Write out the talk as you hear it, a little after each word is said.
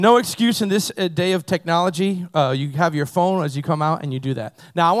No excuse in this day of technology. You have your phone as you come out and you do that.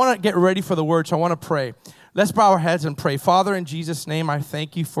 Now, I want to get ready for the word, so I want to pray. Let's bow our heads and pray. Father, in Jesus' name, I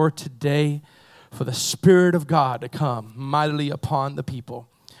thank you for today, for the Spirit of God to come mightily upon the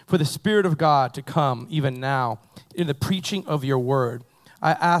people, for the Spirit of God to come even now in the preaching of your word.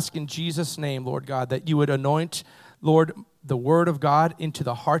 I ask in Jesus' name, Lord God, that you would anoint, Lord, the word of God into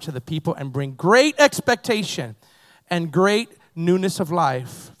the hearts of the people and bring great expectation and great newness of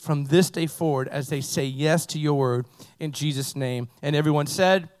life from this day forward as they say yes to your word in Jesus' name. And everyone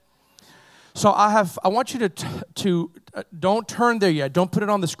said, so I want you to don't turn there yet. Don't put it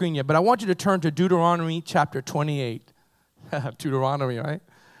on the screen yet, but I want you to turn to Deuteronomy chapter 28. Deuteronomy, right?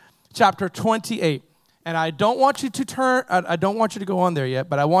 Chapter 28. And I don't want you to go on there yet,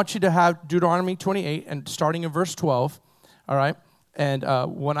 but I want you to have Deuteronomy 28 and starting in verse 12. All right? And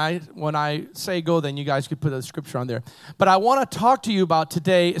when I say go, then you guys could put the scripture on there. But I want to talk to you about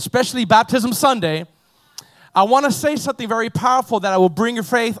today, especially Baptism Sunday. I want to say something very powerful that will bring your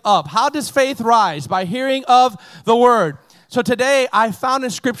faith up. How does faith rise? By hearing of the word. So today I found in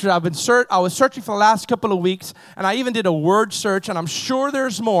scripture, I was searching for the last couple of weeks, and I even did a word search, and I'm sure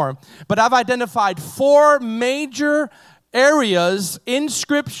there's more. But I've identified 4 major areas in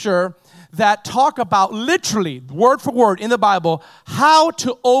scripture that talk about literally, word for word in the Bible, how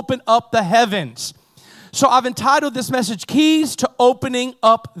to open up the heavens. So I've entitled this message, Keys to Opening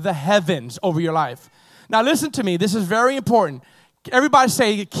Up the Heavens over your life. Now listen to me, this is very important. Everybody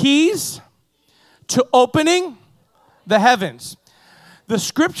say keys to opening the heavens. The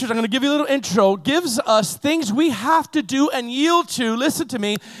scriptures, I'm going to give you a little intro, gives us things we have to do and yield to, listen to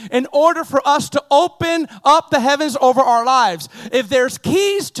me, in order for us to open up the heavens over our lives. If there's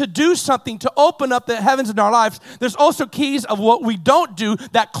keys to do something to open up the heavens in our lives, there's also keys of what we don't do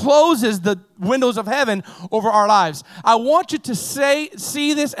that closes the windows of heaven over our lives. I want you to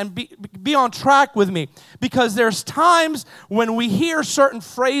see this and be on track with me, because there's times when we hear certain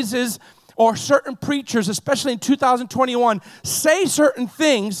phrases or certain preachers, especially in 2021, say certain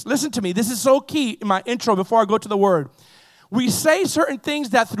things. Listen to me. This is so key in my intro before I go to the word. We say certain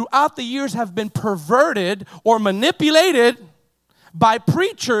things that throughout the years have been perverted or manipulated by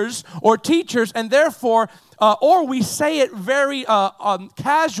preachers or teachers, and therefore, or we say it very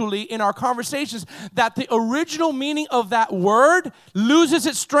casually in our conversations, that the original meaning of that word loses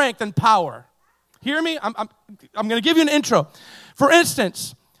its strength and power. Hear me? I'm going to give you an intro. For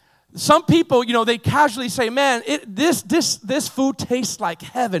instance, some people, they casually say, man, this food tastes like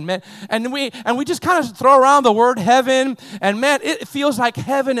heaven, man. And we just kind of throw around the word heaven, and man, it feels like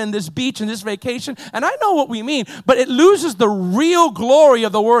heaven and this beach and this vacation. And I know what we mean, but it loses the real glory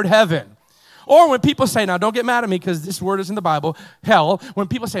of the word heaven. Or when people say, now don't get mad at me because this word is in the Bible, hell, when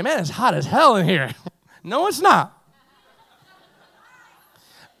people say, man, it's hot as hell in here. No, it's not.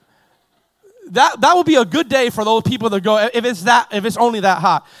 That would be a good day for those people that go, if it's only that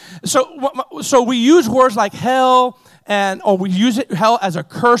hot. So we use words like hell, or we use hell as a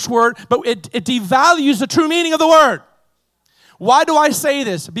curse word, but it devalues the true meaning of the word. Why do I say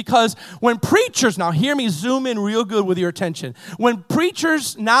this? Because when preachers, now hear me, zoom in real good with your attention. When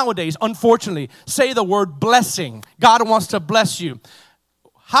preachers nowadays, unfortunately, say the word blessing, God wants to bless you.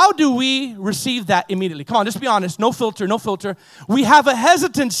 How do we receive that immediately? Come on, just be honest, no filter. We have a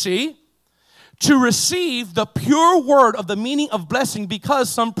hesitancy to receive the pure word of the meaning of blessing,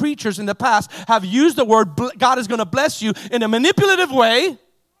 because some preachers in the past have used the word God is going to bless you in a manipulative way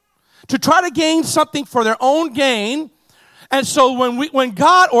to try to gain something for their own gain. And so when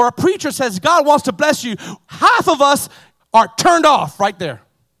God or a preacher says God wants to bless you, half of us are turned off right there.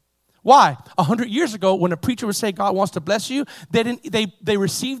 Why? 100 years ago, when a preacher would say God wants to bless you, they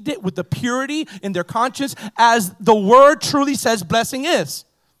received it with the purity in their conscience as the word truly says blessing is.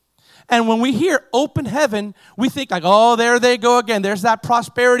 And when we hear open heaven, we think like, oh, there they go again. There's that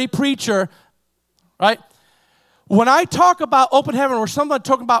prosperity preacher, right? When I talk about open heaven, or someone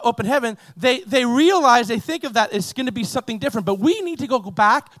talking about open heaven, they realize, they think of that it's going to be something different. But we need to go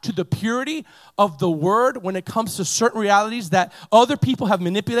back to the purity of the word when it comes to certain realities that other people have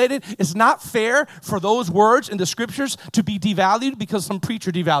manipulated. It's not fair for those words in the scriptures to be devalued because some preacher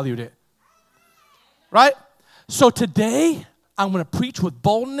devalued it, right? So today, I'm going to preach with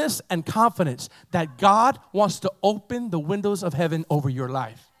boldness and confidence that God wants to open the windows of heaven over your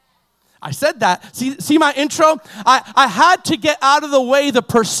life. I said that. See my intro? I had to get out of the way the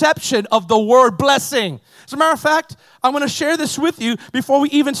perception of the word blessing. As a matter of fact, I'm going to share this with you before we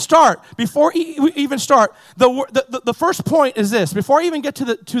even start. The first point is this. Before I even get to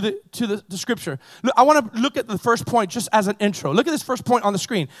the scripture, I want to look at the first point just as an intro. Look at this first point on the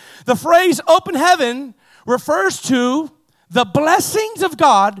screen. The phrase open heaven refers to The blessings of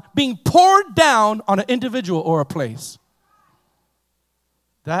God being poured down on an individual or a place.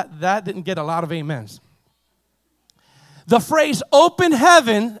 That didn't get a lot of amens. The phrase open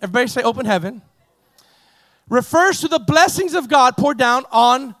heaven, everybody say open heaven, refers to the blessings of God poured down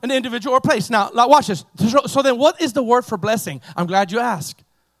on an individual or place. Now watch this. So then what is the word for blessing? I'm glad you asked.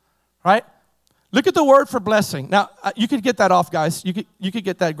 Right? Look at the word for blessing. Now, you could get that off, guys. You could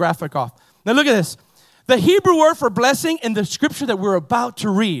get that graphic off. Now look at this. The Hebrew word for blessing in the scripture that we're about to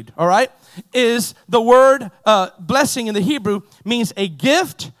read, all right, is the word blessing in the Hebrew means a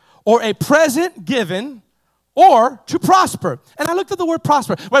gift or a present given or to prosper. And I looked at the word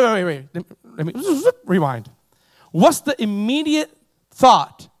prosper. Wait. Let me rewind. What's the immediate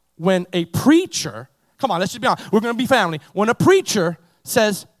thought when a preacher, come on, let's just be honest, we're going to be family. When a preacher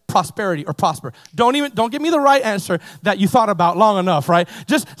says prosperity or prosper, don't give me the right answer that you thought about long enough, right?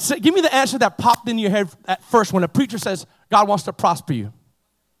 Just give me the answer that popped in your head at first when a preacher says God wants to prosper you.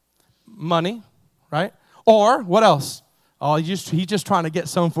 Money, right? Or what else? Oh, he's just trying to get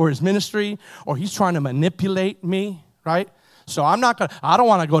some for his ministry, or he's trying to manipulate me, right? So I don't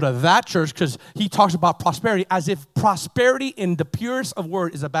want to go to that church because he talks about prosperity as if prosperity in the purest of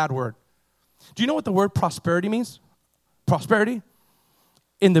word is a bad word. Do you know what the word prosperity means? Prosperity?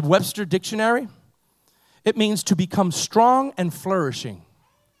 In the Webster Dictionary, it means to become strong and flourishing,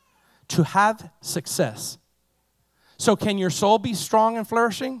 to have success. So can your soul be strong and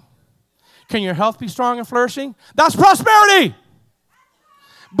flourishing? Can your health be strong and flourishing? That's prosperity.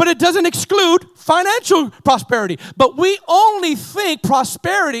 But it doesn't exclude financial prosperity. But we only think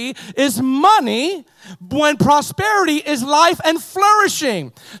prosperity is money when prosperity is life and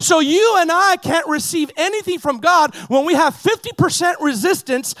flourishing. So you and I can't receive anything from God when we have 50%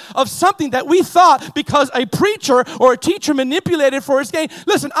 resistance of something that we thought because a preacher or a teacher manipulated for his gain.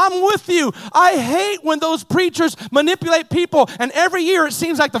 Listen, I'm with you. I hate when those preachers manipulate people, and every year it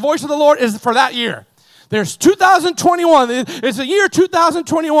seems like the voice of the Lord is for that year. There's 2021. It's the year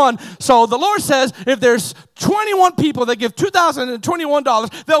 2021. So the Lord says if there's 21 people that give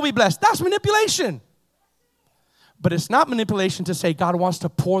 $2,021, they'll be blessed. That's manipulation. But it's not manipulation to say God wants to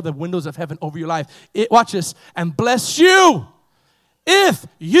pour the windows of heaven over your life. Watch this. And bless you if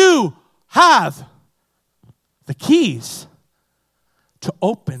you have the keys to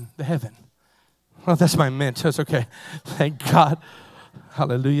open the heaven. Oh, that's my mint. That's okay. Thank God.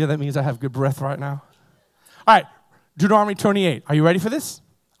 Hallelujah. That means I have good breath right now. All right, Deuteronomy 28. Are you ready for this?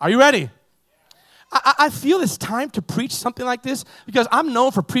 Are you ready? I feel it's time to preach something like this because I'm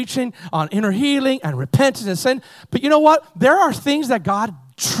known for preaching on inner healing and repentance and sin. But you know what? There are things that God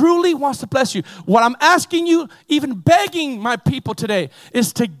truly wants to bless you. What I'm asking you, even begging my people today,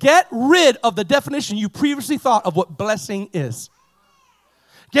 is to get rid of the definition you previously thought of what blessing is.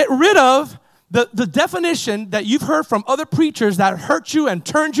 Get rid of the definition that you've heard from other preachers that hurt you and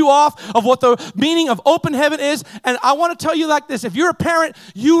turned you off of what the meaning of open heaven is. And I want to tell you like this. If you're a parent,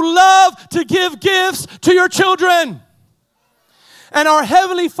 you love to give gifts to your children. And our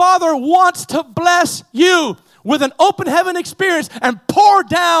Heavenly Father wants to bless you with an open heaven experience and pour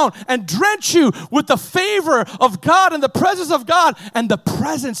down and drench you with the favor of God and the presence of God and the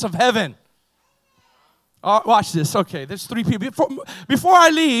presence of heaven. Watch this. Okay, there's 3 people. Before I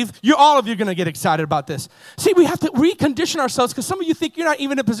leave, all of you are going to get excited about this. See, we have to recondition ourselves because some of you think you're not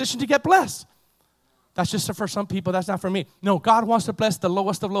even in a position to get blessed. That's just for some people. That's not for me. No, God wants to bless the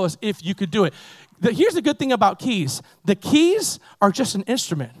lowest of lowest if you could do it. Here's the good thing about keys. The keys are just an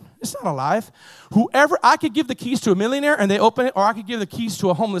instrument. It's not alive. I could give the keys to a millionaire and they open it, or I could give the keys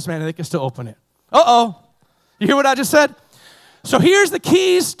to a homeless man and they can still open it. Uh-oh. You hear what I just said? So here's the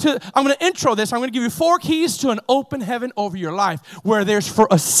keys I'm going to intro this. I'm going to give you 4 keys to an open heaven over your life where there's for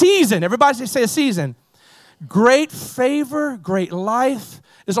a season. Everybody say a season. Great favor, great life.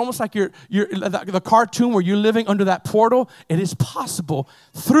 It's almost like the cartoon where you're living under that portal. It is possible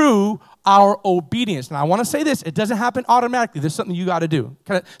through our obedience. Now, I want to say this. It doesn't happen automatically. There's something you got to do.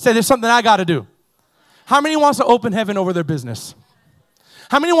 Can I say there's something I got to do? How many wants to open heaven over their business?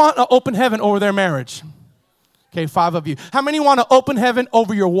 How many want to open heaven over their marriage? Okay, 5 of you. How many want to open heaven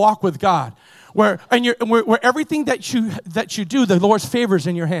over your walk with God? Where everything that you do, the Lord's favor is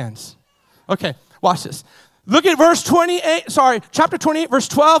in your hands. Okay, watch this. Look at chapter 28, verse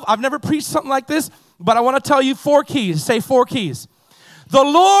 12. I've never preached something like this, but I want to tell you 4 keys. Say 4 keys. The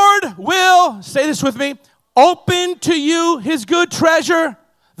Lord will, say this with me, open to you his good treasure,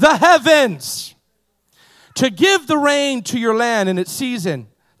 the heavens, to give the rain to your land in its season,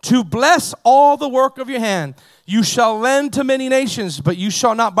 to bless all the work of your hand. You shall lend to many nations, but you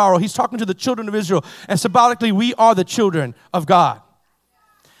shall not borrow. He's talking to the children of Israel. And symbolically, we are the children of God.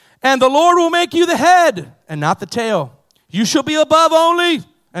 And the Lord will make you the head and not the tail. You shall be above only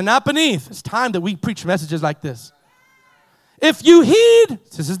and not beneath. It's time that we preach messages like this. If you heed,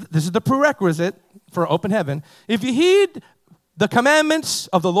 this is the prerequisite for open heaven. If you heed the commandments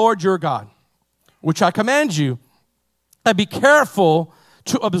of the Lord your God, which I command you, and be careful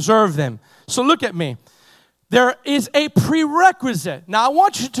to observe them. So look at me. There is a prerequisite. Now, I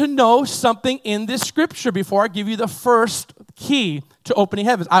want you to know something in this scripture before I give you the first key to opening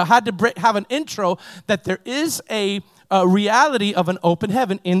heavens. I had to have an intro that there is a reality of an open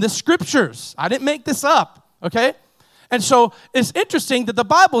heaven in the scriptures. I didn't make this up, okay? And so it's interesting that the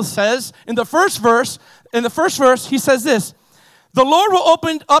Bible says in the first verse, he says this, the Lord will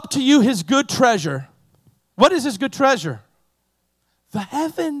open up to you his good treasure. What is his good treasure? The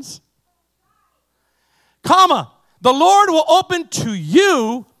heavens. Comma, the Lord will open to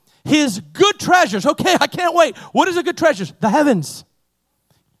you his good treasures. Okay, I can't wait. What is the good treasures? The heavens.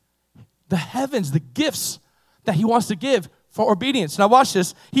 The heavens, the gifts that he wants to give for obedience. Now watch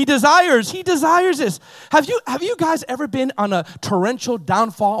this. He desires this. Have you guys ever been on a torrential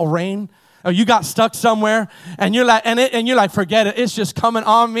downfall of rain? Or you got stuck somewhere and you're like, forget it. It's just coming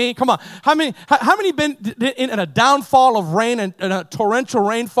on me. Come on. How many been in a downfall of rain and a torrential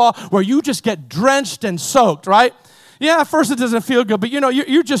rainfall where you just get drenched and soaked, right? Yeah, at first it doesn't feel good, but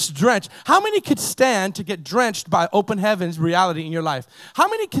you're just drenched. How many could stand to get drenched by open heavens reality in your life? How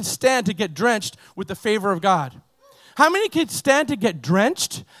many could stand to get drenched with the favor of God? How many could stand to get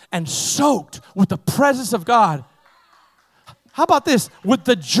drenched and soaked with the presence of God? How about this? With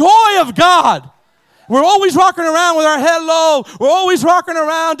the joy of God. We're always walking around with our head low. We're always walking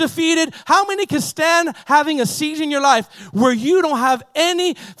around defeated. How many can stand having a season in your life where you don't have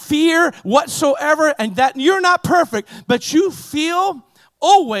any fear whatsoever and that you're not perfect, but you feel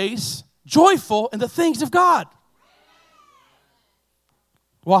always joyful in the things of God?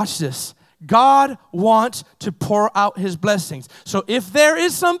 Watch this. God wants to pour out his blessings. So if there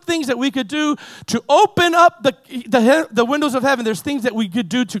is some things that we could do to open up the windows of heaven, there's things that we could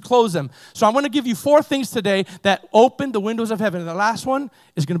do to close them. So I'm going to give you 4 things today that open the windows of heaven. And the last one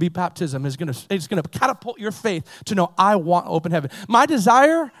is going to be baptism. It's going to catapult your faith to know I want open heaven. My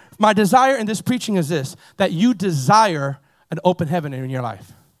desire in this preaching is this, that you desire an open heaven in your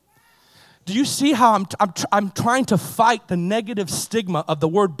life. Do you see how I'm trying to fight the negative stigma of the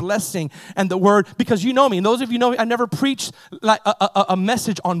word blessing and the word, because you know me, and those of you know me, I never preach like a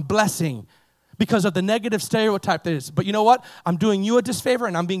message on blessing because of the negative stereotype that is. But you know what? I'm doing you a disfavor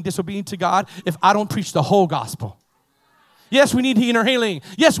and I'm being disobedient to God if I don't preach the whole gospel. Yes, we need inner healing.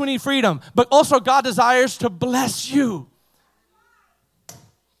 Yes, we need freedom. But also God desires to bless you.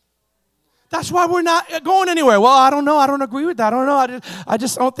 That's why we're not going anywhere. Well, I don't know. I don't agree with that. I don't know. I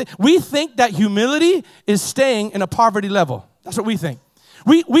just don't think. We think that humility is staying in a poverty level. That's what we think.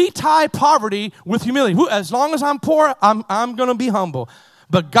 We tie poverty with humility. As long as I'm poor, I'm going to be humble.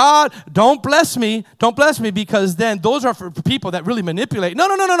 But God, don't bless me because then those are for people that really manipulate. No.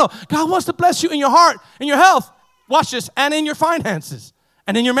 God wants to bless you in your heart, in your health. Watch this. And in your finances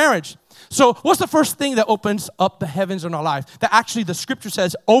and in your marriage. So what's the first thing that opens up the heavens in our life? That actually the scripture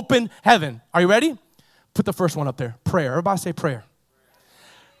says open heaven. Are you ready? Put the first one up there. Prayer. Everybody say prayer.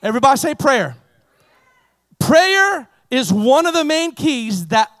 Everybody say prayer. Prayer is one of the main keys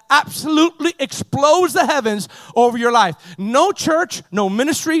that absolutely explodes the heavens over your life. No church, no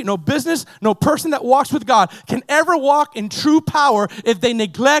ministry, no business, no person that walks with God can ever walk in true power if they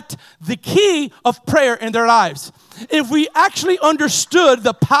neglect the key of prayer in their lives. If we actually understood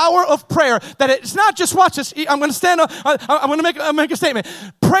the power of prayer, that it's not just, watch this, I'm going to stand up, I'm going to make a statement.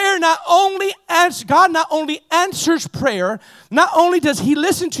 Prayer God not only answers prayer, not only does he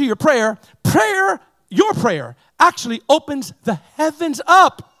listen to your prayer, your prayer actually opens the heavens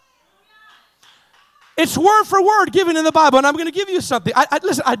up. It's word for word given in the Bible, and I'm going to give you something.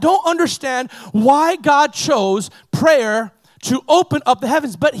 Listen, I don't understand why God chose prayer to open up the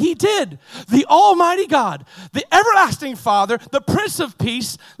heavens, but he did. The Almighty God, the everlasting Father, the Prince of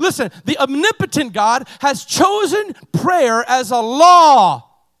Peace, listen, the omnipotent God has chosen prayer as a law,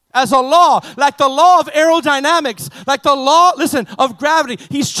 like the law of aerodynamics, like the law, listen, of gravity.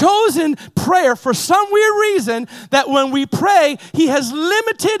 He's chosen prayer for some weird reason that when we pray, he has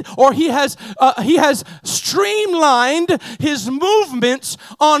limited or he has streamlined his movements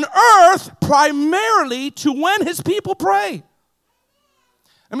on earth primarily to when his people pray.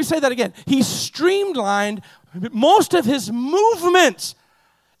 Let me say that again. He streamlined most of his movements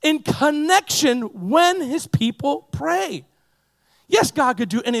in connection when his people pray. Yes, God could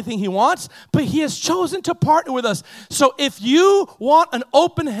do anything he wants, but he has chosen to partner with us. So if you want an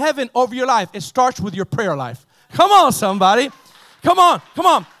open heaven over your life, it starts with your prayer life. Come on, somebody. Come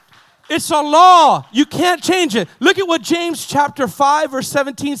on. It's a law. You can't change it. Look at what James chapter 5, verse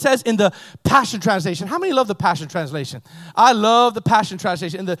 17 says in the Passion Translation. How many love the Passion Translation? I love the Passion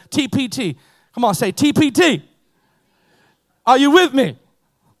Translation in the TPT. Come on, say TPT. Are you with me?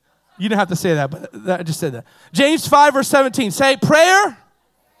 You didn't have to say that, but I just said that. James 5, verse 17. Say prayer.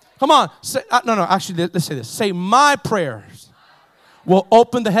 Come on. Say, actually, let's say this. Say, my prayers will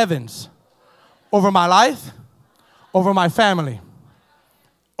open the heavens over my life, over my family,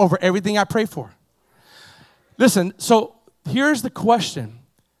 over everything I pray for. Listen, so here's the question.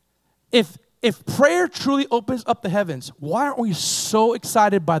 If prayer truly opens up the heavens, why aren't we so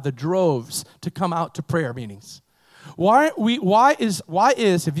excited by the droves to come out to prayer meetings? Let's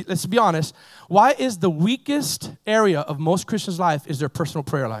be honest, why is the weakest area of most Christians' life is their personal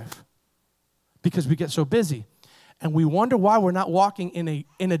prayer life? Because we get so busy. And we wonder why we're not walking in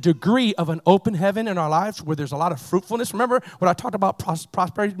a degree of an open heaven in our lives where there's a lot of fruitfulness. Remember what I talked about,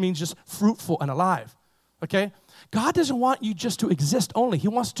 prosperity means just fruitful and alive, okay? God doesn't want you just to exist only. He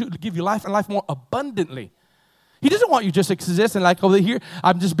wants to give you life and life more abundantly. He doesn't want you just to exist and like over here,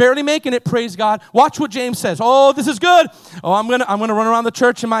 I'm just barely making it, praise God. Watch what James says. Oh, this is good. Oh, I'm gonna run around the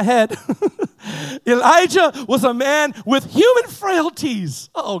church in my head. Elijah was a man with human frailties.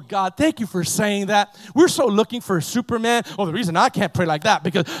 Oh, God, thank you for saying that. We're so looking for a Superman. Oh, the reason I can't pray like that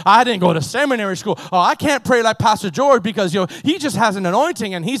because I didn't go to seminary school. Oh, I can't pray like Pastor George because, he just has an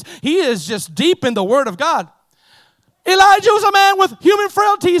anointing and he is just deep in the Word of God. Elijah was a man with human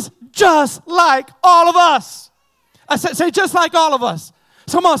frailties just like all of us. I said, say just like all of us.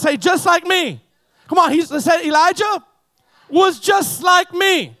 Come on, say just like me. Come on, he said Elijah was just like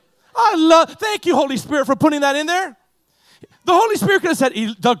me. Thank you, Holy Spirit, for putting that in there. The Holy Spirit could have said,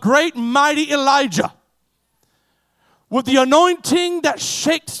 the great, mighty Elijah with the anointing that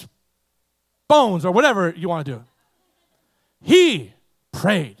shakes bones or whatever you want to do. He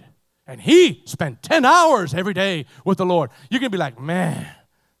prayed and he spent 10 hours every day with the Lord. You're going to be like, man,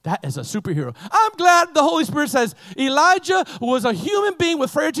 that is a superhero. I'm glad the Holy Spirit says Elijah was a human being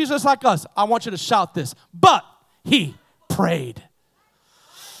with frailties just like us. I want you to shout this. But he prayed.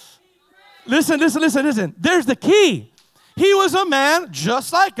 Listen. There's the key. He was a man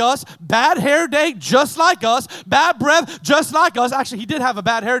just like us, bad hair day just like us, bad breath just like us. Actually, he did have a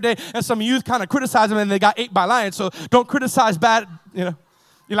bad hair day, and some youth kind of criticized him, and they got ate by lions. So don't criticize bad,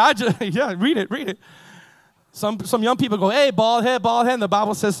 Elijah, yeah, read it. Some young people go, hey, bald head, and the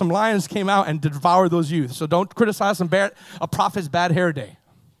Bible says some lions came out and devoured those youth. So don't criticize a prophet's bad hair day.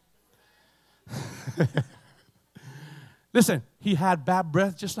 Listen, he had bad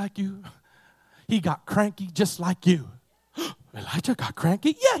breath just like you. He got cranky just like you. Elijah got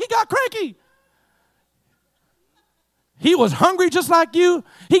cranky? Yeah, he got cranky. He was hungry just like you.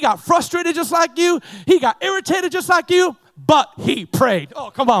 He got frustrated just like you. He got irritated just like you. But he prayed.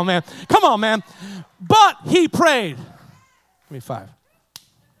 Oh, come on, man. But he prayed. Give me 5.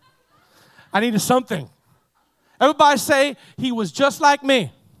 I needed something. Everybody say, he was just like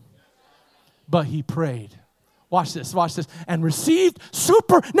me. But he prayed. Watch this. And received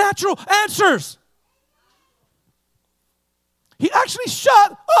supernatural answers. He actually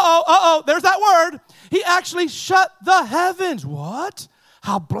shut, there's that word. He actually shut the heavens. What?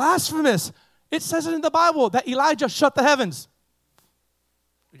 How blasphemous. It says it in the Bible that Elijah shut the heavens.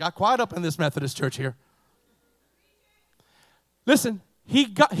 We got quiet up in this Methodist church here. Listen,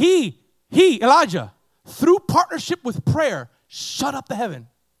 Elijah, through partnership with prayer, shut up the heaven.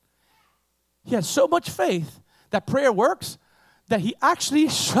 He had so much faith that prayer works that he actually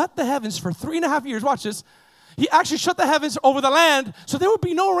shut the heavens for 3.5 years. Watch this. He actually shut the heavens over the land so there would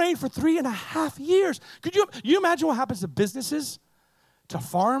be no rain for 3.5 years. Could you imagine what happens to businesses, to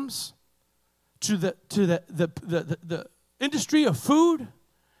farms, to the industry of food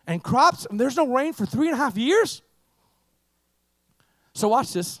and crops? And there's no rain for 3.5 years? So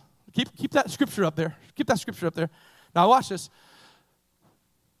watch this. Keep that scripture up there. Now watch this.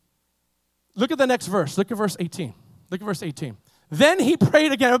 Look at the next verse. Look at verse 18. Then he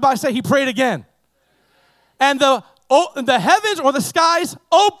prayed again. Everybody say he prayed again. And the heavens or the skies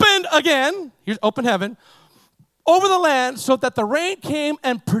opened again. Here's open heaven. Over the land so that the rain came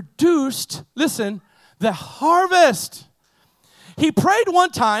and produced, listen, the harvest. He prayed one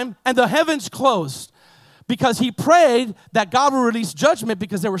time and the heavens closed because he prayed that God would release judgment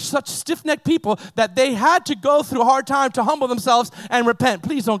because there were such stiff-necked people that they had to go through a hard time to humble themselves and repent.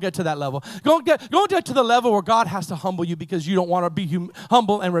 Please don't get to that level. Don't get to the level where God has to humble you because you don't want to be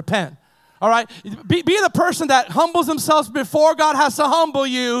humble and repent. All right? Be the person that humbles themselves before God has to humble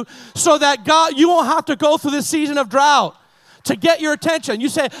you so that you won't have to go through this season of drought. to get your attention. You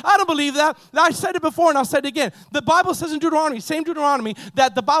say, I don't believe that. Now, I said it before and I'll say it again. The Bible says in Deuteronomy, same Deuteronomy,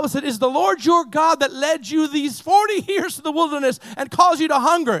 that the Bible said, is the Lord your God that led you these 40 years to the wilderness and caused you to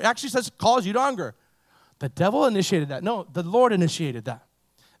hunger. It actually says caused you to hunger. The devil initiated that. No, the Lord initiated that.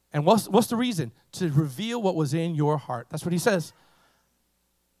 And what's the reason? To reveal what was in your heart. That's what he says.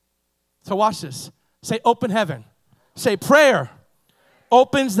 So watch this. Say open heaven. Say prayer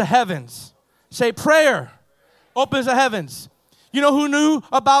opens the heavens. Say prayer opens the heavens. You know who knew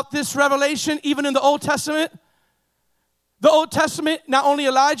about this revelation even in the Old Testament? The Old Testament, not only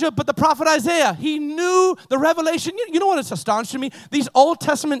Elijah, but the prophet Isaiah. He knew the revelation. You know what is astonishing me? These Old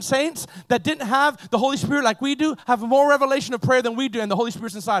Testament saints that didn't have the Holy Spirit like we do have more revelation of prayer than we do, and the Holy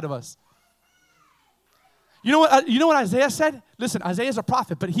Spirit's inside of us. You know what Isaiah said? Listen, Isaiah's a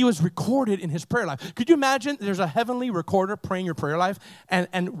prophet, but he was recorded in his prayer life. Could you imagine there's a heavenly recorder praying your prayer life,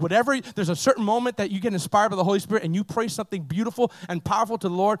 and whatever, there's a certain moment that you get inspired by the Holy Spirit and you pray something beautiful and powerful to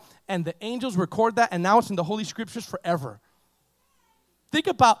the Lord, and the angels record that, and now it's in the Holy Scriptures forever. Think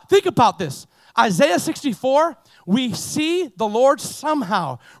about this. Isaiah 64, we see the Lord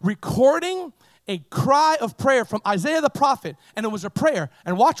somehow recording a cry of prayer from Isaiah the prophet, and it was a prayer.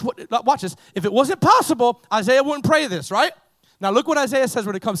 And watch this. If it wasn't possible, Isaiah wouldn't pray this, right? Now look what Isaiah says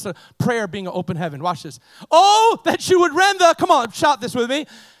when it comes to prayer being an open heaven. Watch this. Oh, that you would rend the, come on, shout this with me,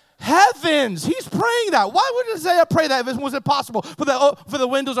 heavens. He's praying that. Why would Isaiah pray that if it wasn't possible for the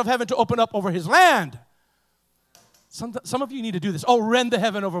windows of heaven to open up over his land? Some of you need to do this. Oh, rend the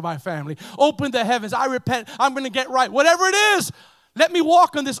heaven over my family. Open the heavens. I repent. I'm going to get right. Whatever it is, let me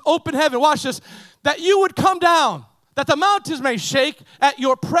walk on this open heaven. Watch this. That you would come down, that the mountains may shake at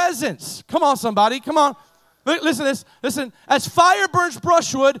your presence. Come on, somebody. Come on. Listen to this. Listen. As fire burns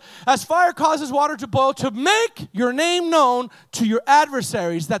brushwood, as fire causes water to boil, to make your name known to your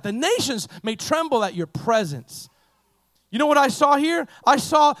adversaries, that the nations may tremble at your presence. You know what I saw here? I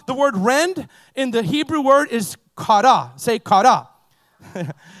saw the word rend in the Hebrew word is kara. Say kara.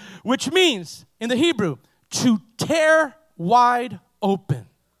 Which means, in the Hebrew, to tear wide open.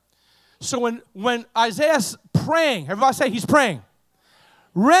 So when Isaiah's praying, everybody say he's praying.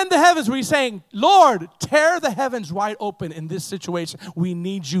 Rend the heavens, where he's saying, Lord, tear the heavens wide open in this situation. We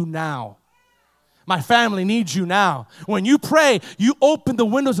need you now. My family needs you now. When you pray, you open the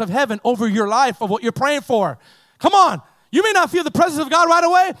windows of heaven over your life of what you're praying for. Come on. You may not feel the presence of God right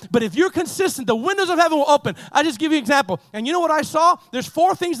away, but if you're consistent, the windows of heaven will open. I just give you an example. And you know what I saw? There's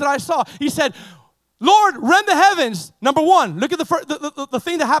 4 things that I saw. He said, Lord, rend the heavens. Number 1, look at the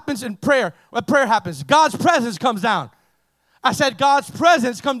thing that happens in prayer. When prayer happens, God's presence comes down. I said God's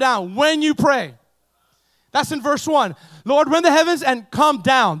presence come down when you pray. That's in verse 1. Lord, rend the heavens and come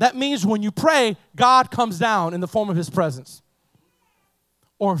down. That means when you pray, God comes down in the form of his presence,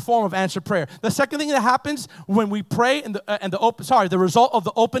 or a form of answered prayer. The second thing that happens when we pray the result of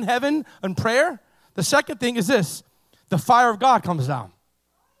the open heaven and prayer, the second thing is this: the fire of God comes down.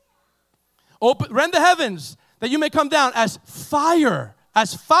 Rend the heavens that you may come down as fire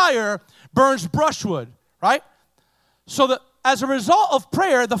burns brushwood, right? So that as a result of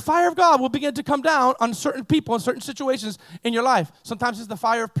prayer, the fire of God will begin to come down on certain people, in certain situations in your life. Sometimes it's the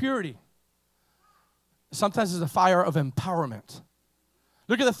fire of purity. Sometimes it's the fire of empowerment.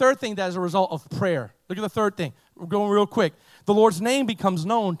 Look at the third thing that is a result of prayer. Look at the third thing. We're going real quick. The Lord's name becomes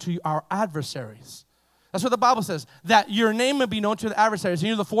known to our adversaries. That's what the Bible says, that your name may be known to the adversaries.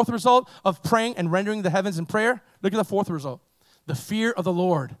 You know the fourth result of praying and rendering the heavens in prayer? Look at the fourth result. The fear of the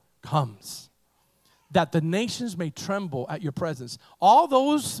Lord comes, that the nations may tremble at your presence. All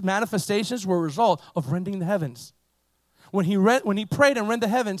those manifestations were a result of rending the heavens. When he prayed and rend the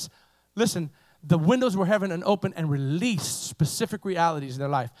heavens, listen, the windows were heaven and open and released specific realities in their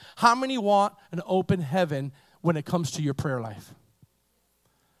life. How many want an open heaven when it comes to your prayer life?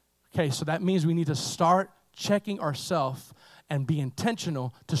 Okay, so that means we need to start checking ourselves and be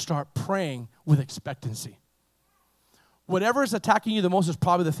intentional to start praying with expectancy. Whatever is attacking you the most is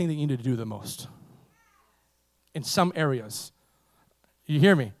probably the thing that you need to do the most in some areas. You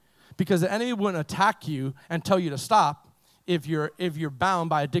hear me? Because the enemy wouldn't attack you and tell you to stop if you're bound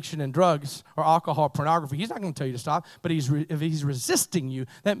by addiction and drugs or alcohol or pornography. He's not going to tell you to stop, but if he's resisting you,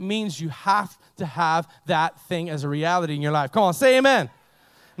 that means you have to have that thing as a reality in your life. Come on, say amen.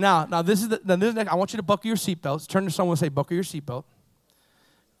 Now this is I want you to buckle your seatbelts. Turn to someone and say, buckle your seatbelt.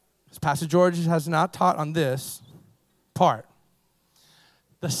 Pastor George has not taught on this part.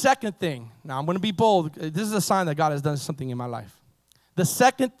 The second thing, now I'm going to be bold. This is a sign that God has done something in my life. The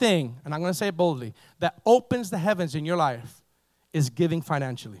second thing, and I'm going to say it boldly, that opens the heavens in your life is giving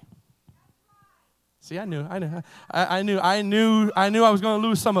financially. See, I knew I was going to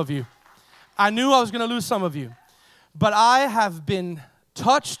lose some of you. I knew I was going to lose some of you. But I have been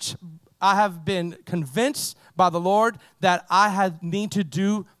touched, I have been convinced by the Lord that I need to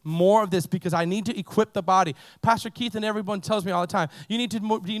do more of this because I need to equip the body. Pastor Keith and everyone tells me all the time, you need to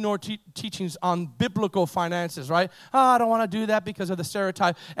do more teachings on biblical finances, right? Oh, I don't want to do that because of the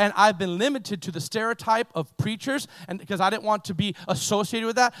stereotype. And I've been limited to the stereotype of preachers and because I didn't want to be associated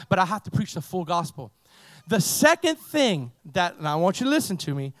with that, but I have to preach the full gospel. The second thing that, and I want you to listen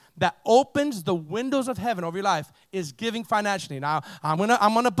to me, that opens the windows of heaven over your life is giving financially. Now, I'm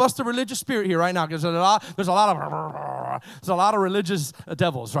gonna bust the religious spirit here right now because there's a lot of religious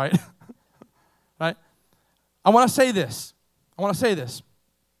devils, right? Right? I want to say this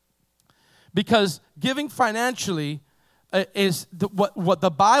because giving financially is what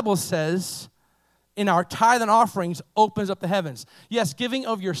the Bible says. In our tithe and offerings opens up the heavens. Yes, giving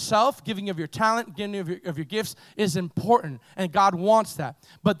of yourself, giving of your talent, giving of your gifts is important, and God wants that.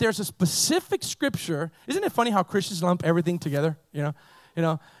 But there's a specific scripture. Isn't it funny how Christians lump everything together? You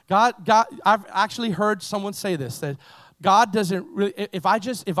know, God. I've actually heard someone say this, that God doesn't really. If I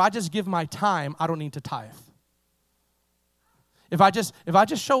just give my time, I don't need to tithe. If I just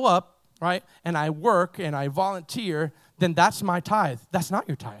show up, right, and I work and I volunteer, then that's my tithe. That's not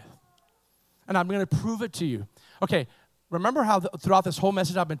your tithe. And I'm going to prove it to you. Okay, remember how throughout this whole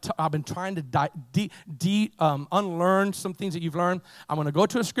message I've been trying to unlearn some things that you've learned? I'm going to go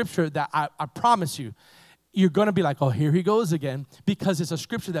to a scripture that I promise you're going to be like, oh, here he goes again, because it's a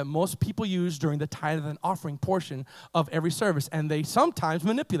scripture that most people use during the tithe and offering portion of every service, and they sometimes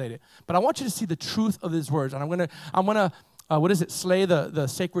manipulate it. But I want you to see the truth of these words, and I'm going to slay the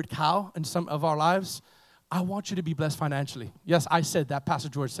sacred cow in some of our lives. I want you to be blessed financially. Yes, I said that. Pastor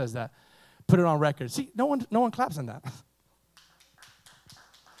George says that. Put it on record. See, no one claps on that.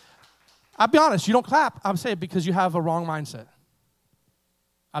 I'll be honest, you don't clap. I'm saying because you have a wrong mindset.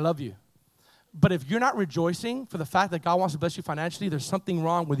 I love you. But if you're not rejoicing for the fact that God wants to bless you financially, there's something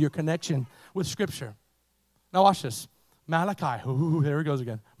wrong with your connection with Scripture. Now watch this. Malachi. Ooh, there it goes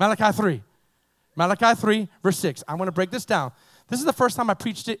again. Malachi 3. Malachi 3, verse 6. I'm going to break this down. This is the first time I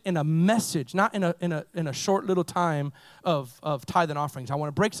preached it in a message, not in a short little time of tithe and offerings. I want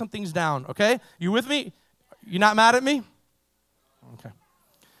to break some things down, okay? You with me? You not mad at me? Okay.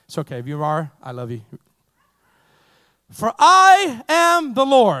 It's okay. If you are, I love you. For I am the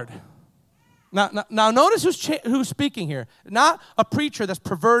Lord. Now notice who's speaking here. Not a preacher that's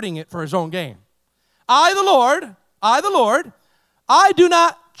perverting it for his own gain. I, the Lord, I do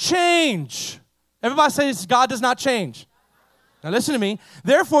not change. Everybody says God does not change. Now listen to me.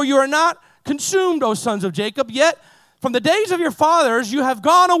 Therefore you are not consumed, O sons of Jacob, yet from the days of your fathers you have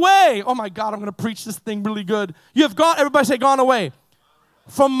gone away. Oh my God, I'm going to preach this thing really good. You have gone, everybody say gone away.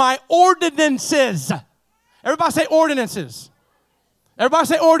 From my ordinances. Everybody say ordinances. Everybody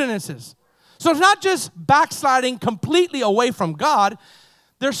say ordinances. So it's not just backsliding completely away from God.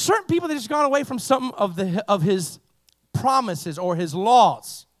 There's certain people that have gone away from some of his promises or his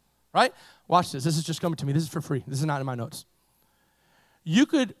laws. Right? Watch this. This is just coming to me. This is for free. This is not in my notes. You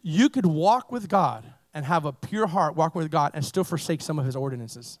could walk with God and have a pure heart walking with God and still forsake some of his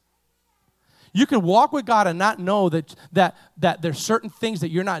ordinances. You can walk with God and not know that there's certain things that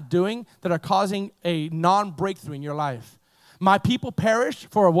you're not doing that are causing a non-breakthrough in your life. My people perish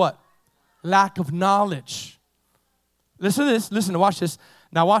for a what? Lack of knowledge. Listen to this. Listen, watch this.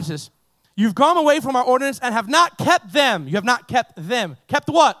 Now watch this. You've gone away from our ordinance and have not kept them. You have not kept them. Kept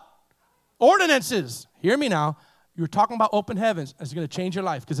what? Ordinances. Hear me now. You're talking about open heavens. It's going to change your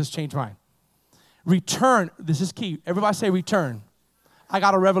life because it's changed mine. Return. This is key. Everybody say return. I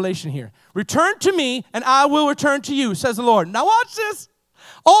got a revelation here. Return to me and I will return to you, says the Lord. Now watch this.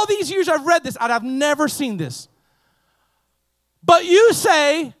 All these years I've read this and I've never seen this. But you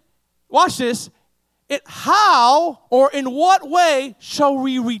say, watch this, how or in what way shall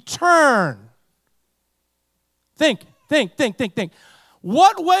we return? Think.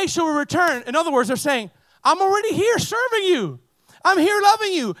 What way shall we return? In other words, they're saying, I'm already here serving you. I'm here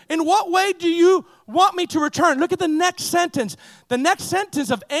loving you. In what way do you want me to return? Look at the next sentence. The next sentence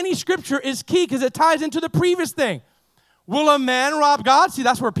of any scripture is key because it ties into the previous thing. Will a man rob God? See,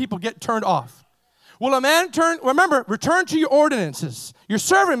 that's where people get turned off. Will a man return to your ordinances. You're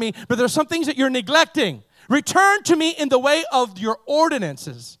serving me, but there's some things that you're neglecting. Return to me in the way of your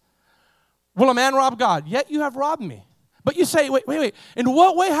ordinances. Will a man rob God? Yet you have robbed me. But you say, wait. In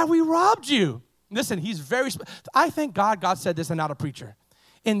what way have we robbed you? Listen, I thank God said this and not a preacher.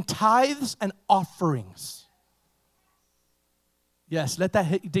 In tithes and offerings. Yes, let that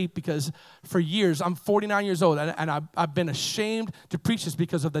hit deep because for years, I'm 49 years old, and I've been ashamed to preach this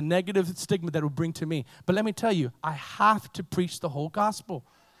because of the negative stigma that it will bring to me. But let me tell you, I have to preach the whole gospel.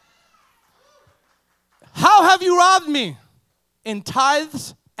 How have you robbed me? In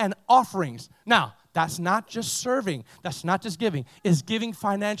tithes and offerings. Now, that's not just serving. That's not just giving. It's giving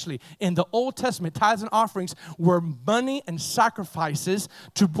financially. In the Old Testament, tithes and offerings were money and sacrifices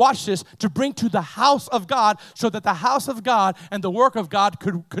to, watch this, to bring to the house of God so that the house of God and the work of God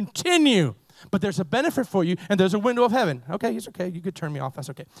could continue. But there's a benefit for you, and there's a window of heaven. Okay, it's okay. You could turn me off. That's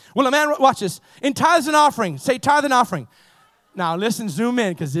okay. Well, a man, watch this. In tithes and offerings, say tithe and offering. Now, listen, zoom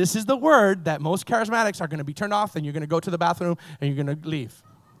in, because this is the word that most charismatics are going to be turned off, and you're going to go to the bathroom, and you're going to leave.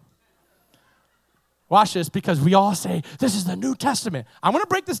 Watch this, because we all say, this is the New Testament. I'm going to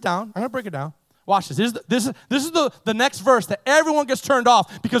break this down. I'm going to break it down. Watch this. This is the next verse that everyone gets turned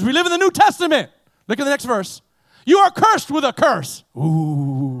off because we live in the New Testament. Look at the next verse. You are cursed with a curse.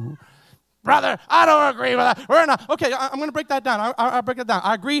 Ooh. Brother, I don't agree with that. We're not. Okay, I'm going to break that down. I'll break it down.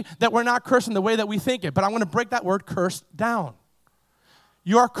 I agree that we're not cursed in the way that we think it, but I'm going to break that word cursed down.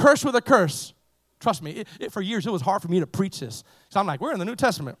 You are cursed with a curse. Trust me, for years it was hard for me to preach this. So I'm like, we're in the New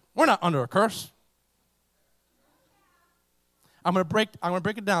Testament. We're not under a curse. I'm going to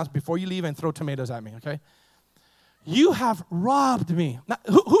break it down before you leave and throw tomatoes at me, okay? You have robbed me. Now,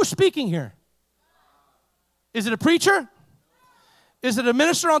 who's speaking here? Is it a preacher? Is it a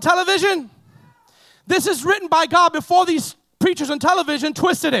minister on television? This is written by God before these preachers on television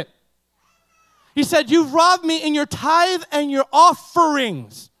twisted it. He said, you've robbed me in your tithe and your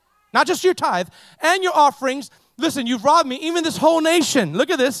offerings. Not just your tithe and your offerings. Listen, you've robbed me, even this whole nation.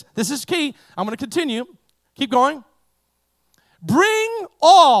 Look at this. This is key. I'm going to continue. Keep going. Bring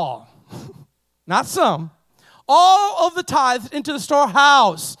all, not some, all of the tithes into the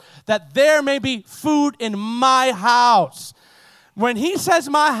storehouse, that there may be food in my house. When he says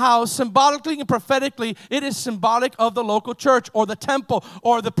my house, symbolically and prophetically, it is symbolic of the local church or the temple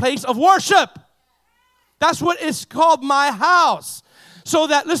or the place of worship. That's what is called my house. So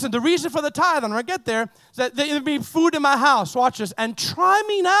that, listen, the reason for the tithe, and when I get there, is that there be food in my house. Watch this. And try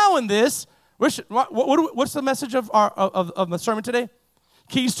me now in this. What's the message of the sermon today?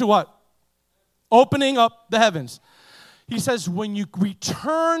 Keys to what? Opening up the heavens. He says, when you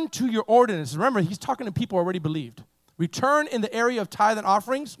return to your ordinances, remember, he's talking to people who already believed. Return in the area of tithe and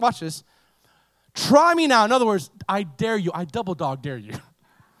offerings. Watch this. Try me now. In other words, I dare you. I double dog dare you.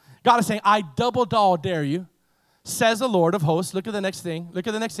 God is saying, I double dog dare you, says the Lord of hosts. Look at the next thing. Look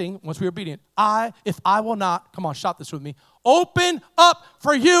at the next thing. Once we're obedient. If I will not, come on, shout this with me. Open up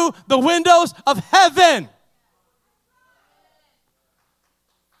for you the windows of heaven.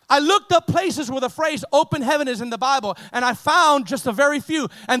 I looked up places where the phrase open heaven is in the Bible, and I found just a very few.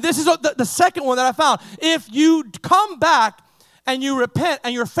 And this is the second one that I found. If you come back and you repent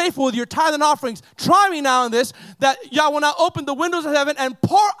and you're faithful with your tithe and offerings, try me now in this, that Yah will now open the windows of heaven and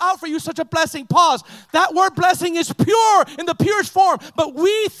pour out for you such a blessing. Pause. That word blessing is pure in the purest form, but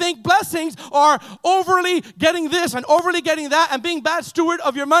we think blessings are overly getting this and overly getting that and being bad steward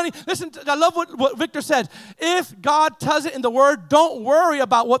of your money. Listen, I love what Victor said. If God tells it in the word, don't worry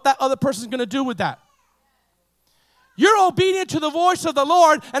about what that other person is going to do with that. You're obedient to the voice of the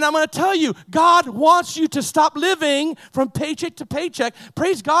Lord, and I'm going to tell you, God wants you to stop living from paycheck to paycheck.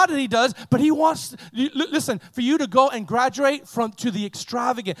 Praise God that he does, but he wants, listen, for you to go and graduate to the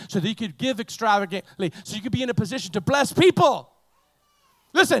extravagant so that you could give extravagantly, so you could be in a position to bless people.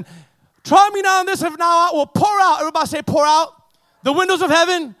 Listen, try me now on this, if now I will pour out, everybody say pour out, the windows of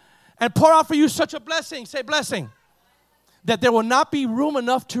heaven, and pour out for you such a blessing, say blessing, that there will not be room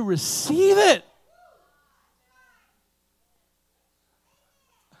enough to receive it.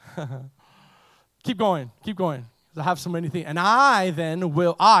 Keep going. I have so many things. And I then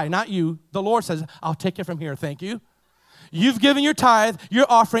will, not you, the Lord says, I'll take it from here. Thank you. You've given your tithe, your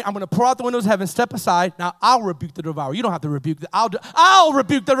offering. I'm going to pour out the windows of heaven. Step aside. Now I'll rebuke the devourer. You don't have to rebuke I'll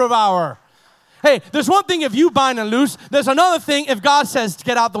rebuke the devourer. Hey, there's one thing if you bind and loose. There's another thing if God says,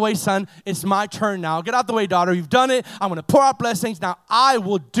 get out the way, son. It's my turn now. Get out the way, daughter. You've done it. I'm going to pour out blessings. Now I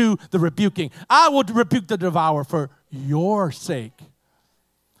will do the rebuking. I will rebuke the devourer for your sake.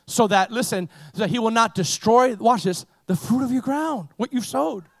 So that, listen, so that he will not destroy, watch this, the fruit of your ground, what you've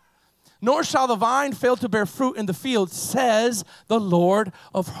sowed. Nor shall the vine fail to bear fruit in the field, says the Lord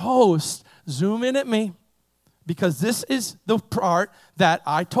of hosts. Zoom in at me, because this is the part that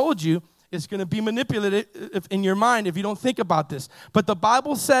I told you is going to be manipulated in your mind if you don't think about this. But the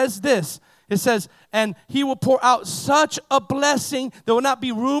Bible says this. It says, and he will pour out such a blessing, there will not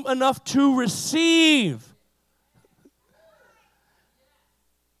be room enough to receive.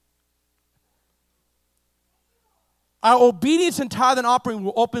 Our obedience and tithe and offering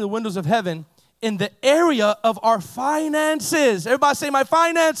will open the windows of heaven in the area of our finances. Everybody say, my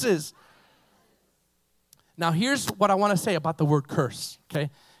finances. Now, here's what I want to say about the word curse, okay?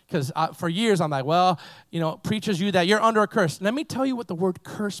 because for years I'm like, well, preachers, you're under a curse. Let me tell you what the word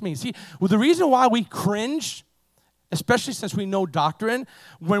curse means. See, the reason why we cringe, especially since we know doctrine,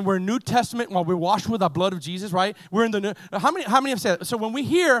 when we're New Testament, while we're washed with the blood of Jesus, right? We're in the new. How many have said that? So when we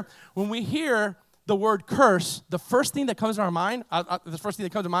hear the word curse, the first thing that comes to our mind, the first thing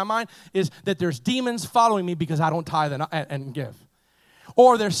that comes to my mind is that there's demons following me because I don't tithe and give.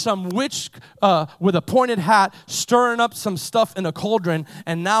 Or there's some witch with a pointed hat stirring up some stuff in a cauldron,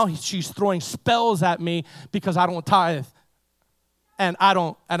 and now she's throwing spells at me because I don't tithe and I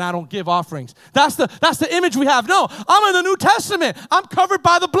don't give offerings. That's the image we have. No, I'm in the New Testament. I'm covered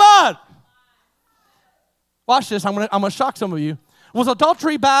by the blood. Watch this. I'm gonna shock some of you. Was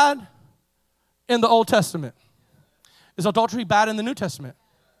adultery bad in the Old Testament? Is adultery bad in the New Testament?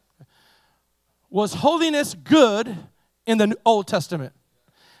 Was holiness good in the Old Testament?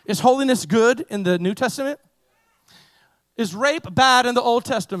 Is holiness good in the New Testament? Is rape bad in the Old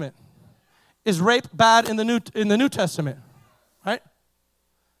Testament? Is rape bad in the New Testament? Right?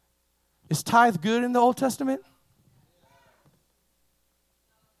 Is tithe good in the Old Testament?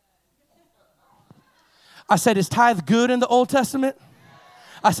 I said, is tithe good in the Old Testament?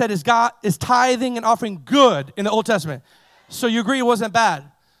 I said, is tithing and offering good in the Old Testament? So you agree it wasn't bad?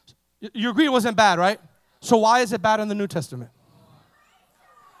 You agree it wasn't bad, right? So why is it bad in the New Testament?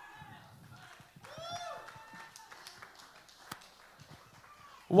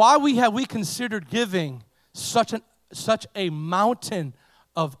 Why have we considered giving such a mountain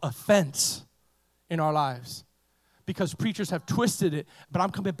of offense in our lives? Because preachers have twisted it, but I'm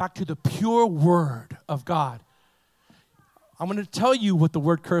coming back to the pure word of God. I'm going to tell you what the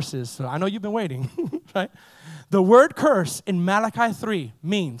word curse is. So I know you've been waiting, right? The word curse in Malachi 3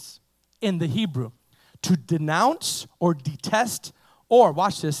 means, in the Hebrew, to denounce or detest or,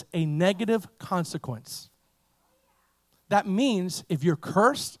 watch this, a negative consequence. That means if you're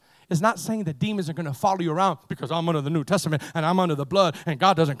cursed, it's not saying that demons are going to follow you around because I'm under the New Testament and I'm under the blood and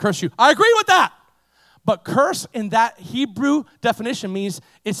God doesn't curse you. I agree with that. But curse in that Hebrew definition means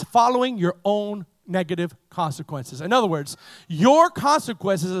it's following your own negative consequences. In other words, your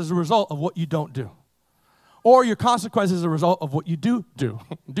consequences as a result of what you don't do. Or your consequences as a result of what you do. do.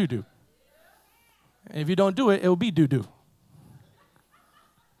 And if you don't do it, it will be do.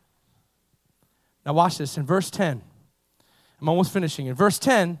 Now watch this. In verse 10, I'm almost finishing. In verse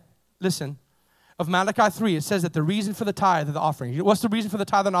 10, listen, of Malachi 3, it says that the reason for the tithe and the offering. What's the reason for the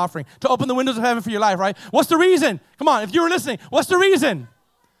tithe and offering? To open the windows of heaven for your life, right? What's the reason? Come on, if you were listening, what's the reason?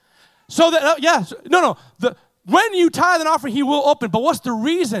 So that, when you tithe and offering, he will open. But what's the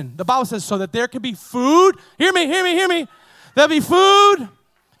reason? The Bible says so that there can be food. Hear me. There'll be food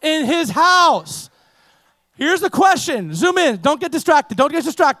in his house. Here's the question. Zoom in. Don't get distracted.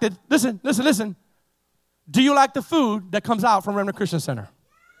 Listen. Do you like the food that comes out from Remnant Christian Center?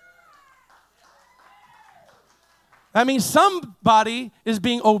 That means somebody is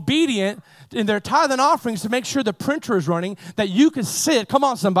being obedient in their tithe and offerings to make sure the printer is running, that you can sit, come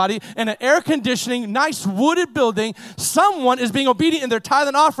on somebody, in an air conditioning, nice wooded building. Someone is being obedient in their tithe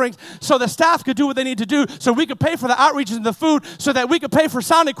and offerings so the staff could do what they need to do, so we could pay for the outreaches and the food, so that we could pay for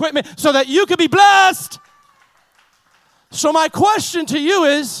sound equipment, so that you could be blessed. So my question to you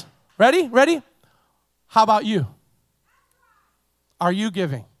is, ready? How about you? Are you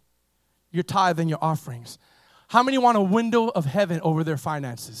giving your tithe and your offerings? How many want a window of heaven over their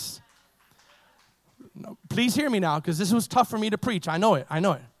finances? No, please hear me now, because this was tough for me to preach. I know it.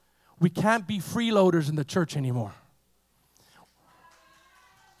 We can't be freeloaders in the church anymore.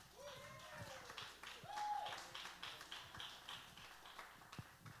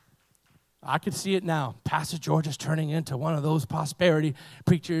 I could see it now. Pastor George is turning into one of those prosperity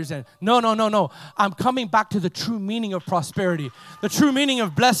preachers. And no. I'm coming back to the true meaning of prosperity, the true meaning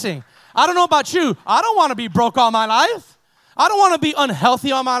of blessing. I don't know about you. I don't want to be broke all my life. I don't want to be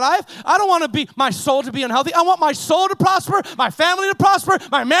unhealthy all my life. I don't want my soul to be unhealthy. I want my soul to prosper, my family to prosper,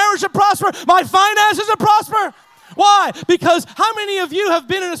 my marriage to prosper, my finances to prosper. Why? Because how many of you have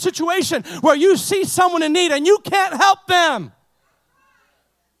been in a situation where you see someone in need and you can't help them?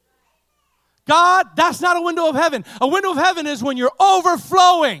 God, that's not a window of heaven. A window of heaven is when you're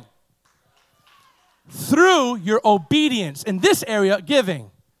overflowing through your obedience. In this area,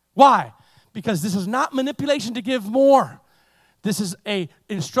 giving. Why? Because this is not manipulation to give more. This is an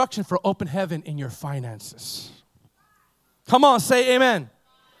instruction for open heaven in your finances. Come on, say amen.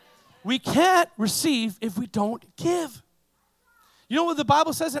 We can't receive if we don't give. You know what the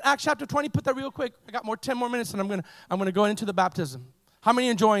Bible says in Acts chapter 20? Put that real quick. I got 10 more minutes and I'm gonna go into the baptism. How many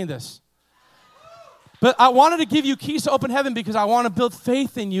are enjoying this? But I wanted to give you keys to open heaven because I want to build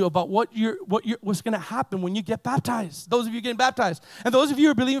faith in you about what's going to happen when you get baptized. Those of you getting baptized. And those of you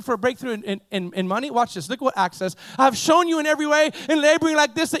who are believing for a breakthrough in money, watch this. Look what Acts says. I have shown you in every way in laboring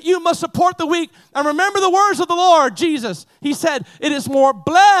like this that you must support the weak. And remember the words of the Lord, Jesus. He said, it is more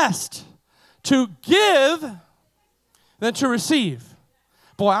blessed to give than to receive.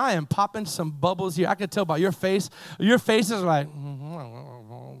 Boy, I am popping some bubbles here. I can tell by your face. Your face is like...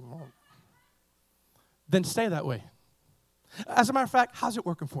 Then stay that way. As a matter of fact, how's it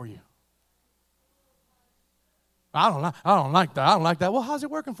working for you? I don't like that. I don't like that. Well, how's it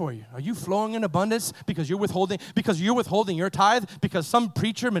working for you? Are you flowing in abundance because you're withholding your tithe because some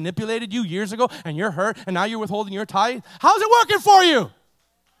preacher manipulated you years ago and you're hurt and now you're withholding your tithe? How's it working for you?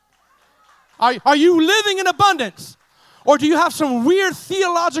 Are you living in abundance? Or do you have some weird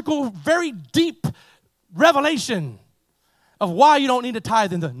theological, very deep revelation of why you don't need to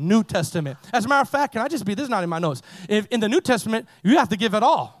tithe in the New Testament? As a matter of fact, this is not in my notes. If in the New Testament, you have to give it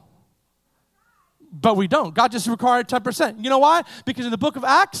all. But we don't. God just required 10%. You know why? Because in the book of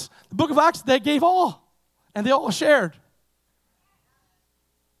Acts, they gave all. And they all shared.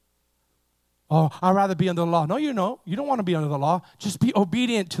 Oh, I'd rather be under the law. No, you don't want to be under the law. Just be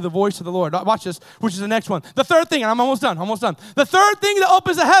obedient to the voice of the Lord. Watch this, which is the next one. The third thing, and I'm almost done. The third thing that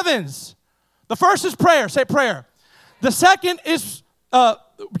opens the heavens. The first is prayer. Say prayer. The second is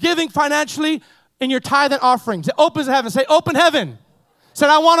giving financially in your tithe and offerings. It opens the heaven. Say, open heaven. Say,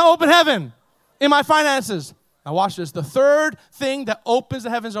 I want to open heaven in my finances. Now watch this. The third thing that opens the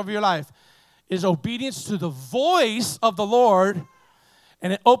heavens over your life is obedience to the voice of the Lord.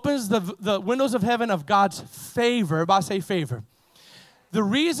 And it opens the windows of heaven of God's favor. Everybody say favor. The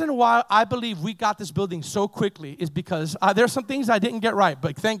reason why I believe we got this building so quickly is because there's some things I didn't get right.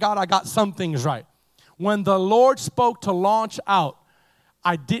 But thank God I got some things right. When the Lord spoke to launch out,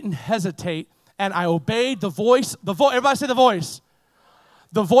 I didn't hesitate, and I obeyed the voice. Everybody say the voice.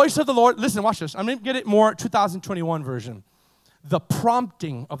 The voice of the Lord. Listen, watch this. I'm going to get it more 2021 version. The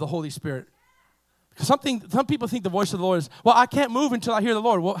prompting of the Holy Spirit. Some people think the voice of the Lord is, well, I can't move until I hear the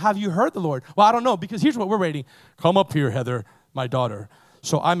Lord. Well, have you heard the Lord? Well, I don't know, because here's what we're reading. Come up here, Heather, my daughter,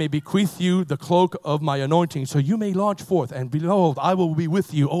 so I may bequeath you the cloak of my anointing, so you may launch forth, and behold, I will be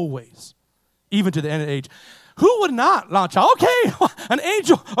with you always, even to the end of the age. Who would not launch out? Okay, an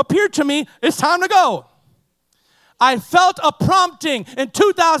angel appeared to me. It's time to go. I felt a prompting in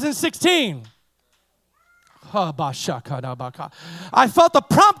 2016. I felt the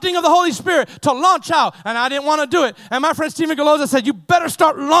prompting of the Holy Spirit to launch out, and I didn't want to do it. And my friend Stephen Galoza said, you better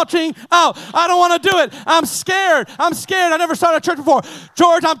start launching out. I don't want to do it. I'm scared. I never started a church before.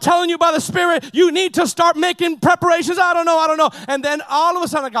 George, I'm telling you by the Spirit, you need to start making preparations. I don't know. And then all of a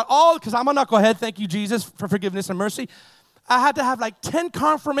sudden I got because I'm a knucklehead. Thank you, Jesus, for forgiveness and mercy. I had to have like 10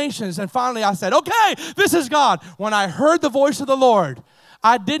 confirmations, and finally I said, okay, this is God. When I heard the voice of the Lord,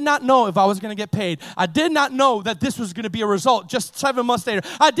 I did not know if I was going to get paid. I did not know that this was going to be a result just 7 months later.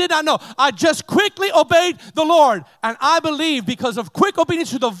 I did not know. I just quickly obeyed the Lord. And I believe because of quick obedience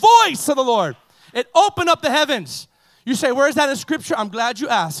to the voice of the Lord, it opened up the heavens. You say, where is that in Scripture? I'm glad you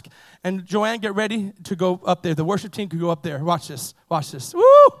asked. And Joanne, get ready to go up there. The worship team could go up there. Watch this. Woo!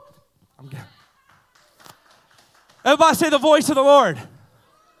 Everybody say the voice of the Lord.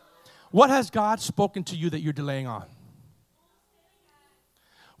 What has God spoken to you that you're delaying on?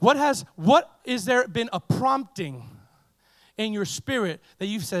 What is there been a prompting in your spirit that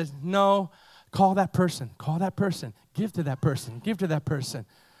you've said, no, call that person, give to that person,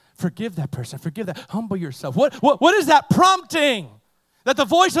 forgive that person, humble yourself. What is that prompting that the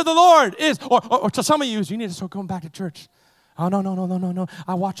voice of the Lord is? Or to some of you need to start going back to church. Oh, no.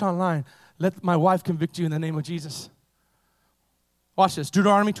 I watch online. Let my wife convict you in the name of Jesus. Watch this.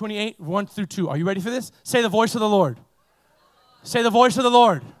 Deuteronomy 28, 1 through 2. Are you ready for this? Say the voice of the Lord. Say the voice of the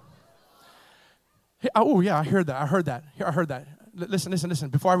Lord. Oh, yeah, I heard that. Listen.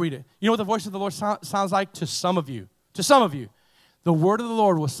 Before I read it. You know what the voice of the Lord sounds like to some of you? To some of you. The word of the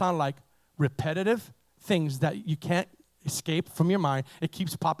Lord will sound like repetitive things that you can't escape from your mind. It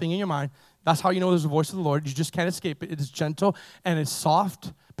keeps popping in your mind. That's how you know there's a voice of the Lord. You just can't escape it. It is gentle and it's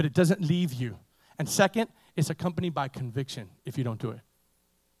soft, but it doesn't leave you. And second, it's accompanied by conviction if you don't do it.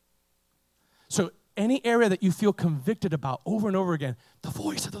 So any area that you feel convicted about over and over again, the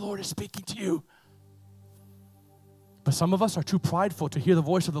voice of the Lord is speaking to you. But some of us are too prideful to hear the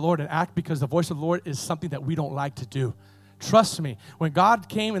voice of the Lord and act because the voice of the Lord is something that we don't like to do. Trust me, when God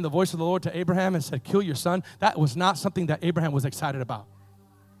came in the voice of the Lord to Abraham and said, kill your son, that was not something that Abraham was excited about.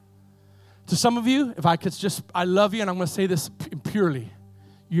 To some of you, if I could I love you, and I'm going to say this purely.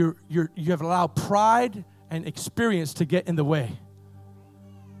 You have allowed pride and experience to get in the way.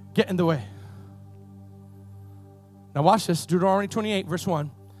 Get in the way. Now watch this, Deuteronomy 28, verse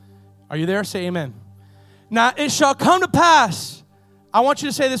 1. Are you there? Say amen. Now it shall come to pass. I want you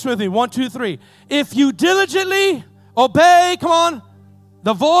to say this with me. 1, 2, 3. If you diligently obey, come on,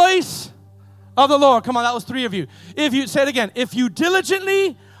 the voice of the Lord. Come on, that was 3 of you. If you, say it again. If you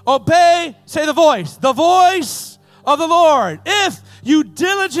diligently obey, say the voice of the Lord. If you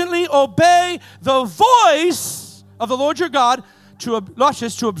diligently obey the voice of the Lord your God, to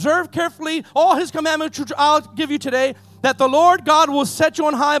observe carefully all his commandments which I'll give you today, that the Lord God will set you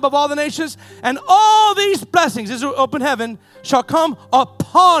on high above all the nations, and all these blessings, this is open heaven, shall come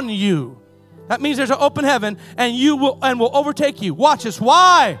upon you. That means there's an open heaven, and will overtake you. Watch this.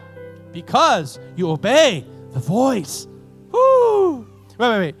 Why? Because you obey the voice. Woo!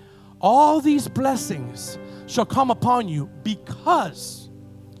 Wait. All these blessings shall come upon you because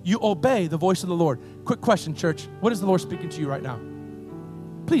you obey the voice of the Lord. Quick question, church. What is the Lord speaking to you right now?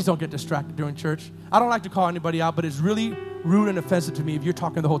 Please don't get distracted during church. I don't like to call anybody out, but it's really rude and offensive to me if you're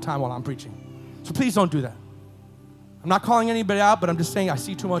talking the whole time while I'm preaching. So please don't do that. I'm not calling anybody out, but I'm just saying I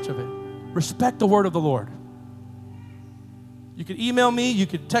see too much of it. Respect the word of the Lord. You could email me, you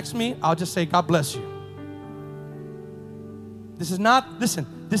could text me. I'll just say, God bless you. This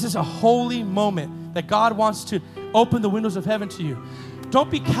is a holy moment that God wants to open the windows of heaven to you.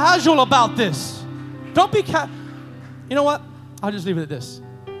 Don't be casual about this. You know what? I'll just leave it at this.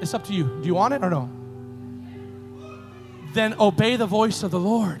 It's up to you. Do you want it or no? Then obey the voice of the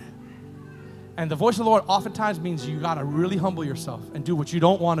Lord. And the voice of the Lord oftentimes means you got to really humble yourself and do what you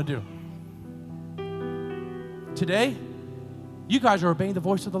don't want to do. Today, you guys are obeying the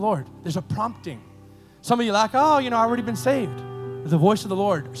voice of the Lord. There's a prompting. Some of you are like, I've already been saved. The voice of the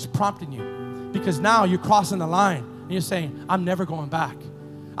Lord is prompting you because now you're crossing the line and you're saying, I'm never going back.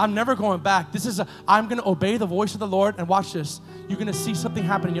 I'm never going back. I'm going to obey the voice of the Lord, and watch this. You're going to see something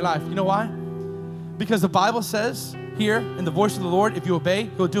happen in your life. You know why? Because the Bible says here in the voice of the Lord, if you obey,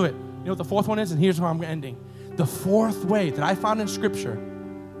 he'll do it. You know what the fourth one is? And here's where I'm ending. The fourth way that I found in Scripture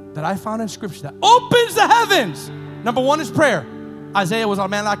that opens the heavens. Number 1 is prayer. Isaiah was a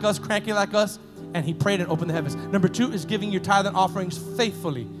man like us, cranky like us, and he prayed and opened the heavens. Number 2 is giving your tithe and offerings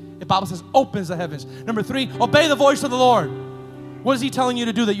faithfully. The Bible says opens the heavens. Number 3, obey the voice of the Lord. What is he telling you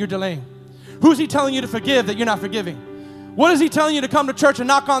to do that you're delaying? Who's he telling you to forgive that you're not forgiving? What is he telling you to come to church and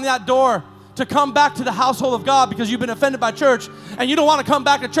knock on that door to come back to the household of God because you've been offended by church and you don't want to come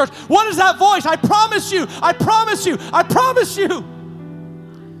back to church? What is that voice? I promise you.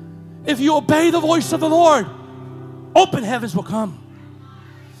 If you obey the voice of the Lord, open heavens will come.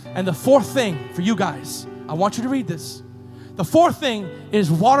 And the fourth thing for you guys, I want you to read this. The fourth thing is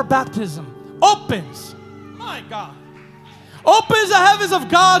water baptism. Opens the heavens of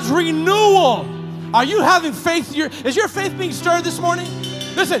God's renewal. Are you having faith? Is your faith being stirred this morning?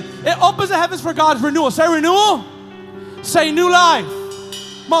 Listen, it opens the heavens for God's renewal. Say renewal. Say new life.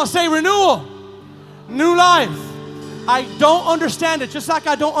 Come on, say renewal. New life. I don't understand it, just like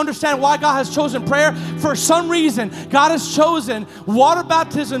I don't understand why God has chosen prayer. For some reason, God has chosen water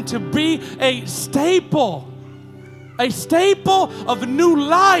baptism to be a staple of new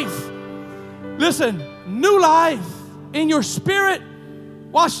life. Listen, new life in your spirit.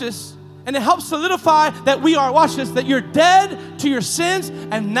 Watch this. And it helps solidify that that you're dead to your sins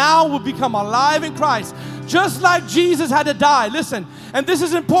and now will become alive in Christ. Just like Jesus had to die. Listen, and this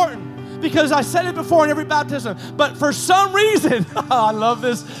is important because I said it before in every baptism, but for some reason, I love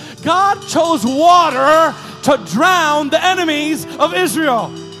this, God chose water to drown the enemies of Israel.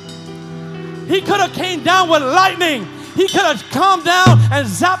 He could have came down with lightning. He could have come down and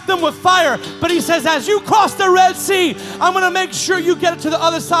zapped them with fire. But he says, as you cross the Red Sea, I'm going to make sure you get to the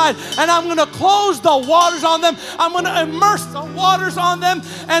other side. And I'm going to close the waters on them. I'm going to immerse the waters on them.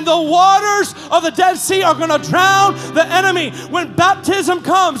 And the waters of the Dead Sea are going to drown the enemy. When baptism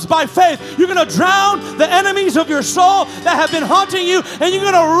comes by faith, you're going to drown the enemies of your soul that have been haunting you. And you're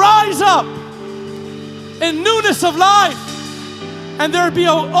going to rise up in newness of life. And there'll be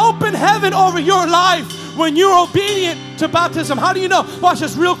an open heaven over your life when you're obedient to baptism. How do you know? Watch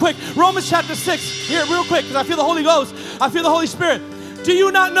this real quick. Romans chapter 6. Here, real quick, because I feel the Holy Ghost. I feel the Holy Spirit. Do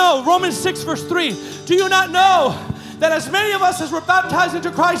you not know, Romans 6 verse 3, do you not know that as many of us as were baptized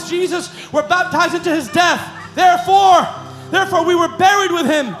into Christ Jesus were baptized into his death? Therefore we were buried with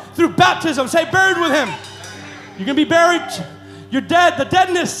him through baptism. Say, buried with him. You're going to be buried. You're dead. The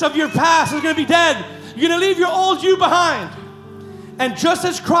deadness of your past is going to be dead. You're going to leave your old you behind. And just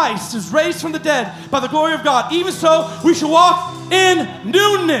as Christ is raised from the dead by the glory of God, even so we should walk in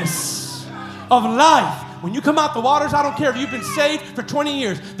newness of life. When you come out the waters, I don't care if you've been saved for 20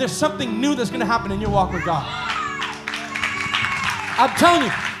 years, there's something new that's going to happen in your walk with God. I'm telling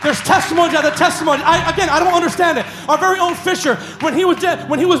you, There's testimonies after testimonies. I don't understand it. Our very own Fisher, when he was dead,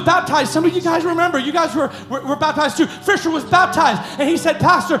 when he was baptized, some of you guys remember, you guys were baptized too. Fisher was baptized, and he said,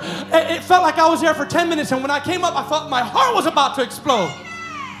 Pastor, it felt like I was there for 10 minutes, and when I came up, I felt my heart was about to explode.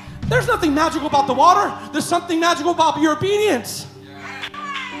 There's nothing magical about the water. There's something magical about your obedience.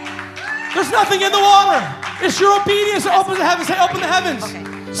 There's nothing in the water. It's your obedience that opens the heavens. Say, open the heavens.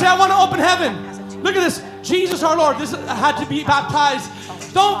 Okay. Say, I want to open heaven. Look at this. Jesus our Lord. This had to be baptized.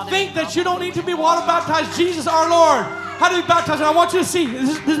 Don't think that you don't need to be water baptized. Jesus our Lord had to be baptized. And I want you to see.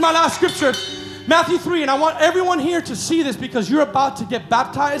 This is my last scripture. Matthew 3. And I want everyone here to see this because you're about to get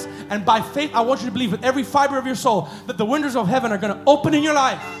baptized. And by faith, I want you to believe with every fiber of your soul that the windows of heaven are going to open in your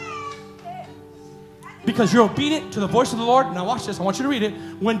life. Because you're obedient to the voice of the Lord. Now watch this. I want you to read it.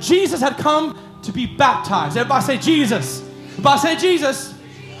 When Jesus had come to be baptized. Everybody say Jesus. Everybody say Jesus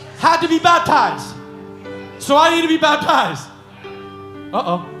had to be baptized. So I need to be baptized.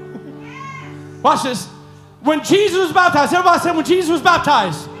 Uh-oh. Watch this. When Jesus was baptized. Everybody say when Jesus was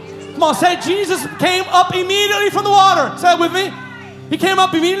baptized. Come on, say Jesus came up immediately from the water. Say it with me. He came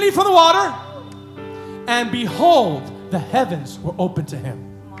up immediately from the water. And behold, the heavens were opened to him.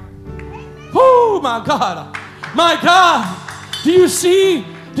 Oh, my God. My God. Do you see?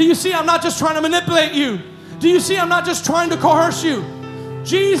 Do you see I'm not just trying to manipulate you? Do you see I'm not just trying to coerce you?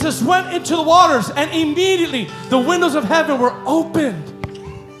 Jesus went into the waters and immediately the windows of heaven were opened.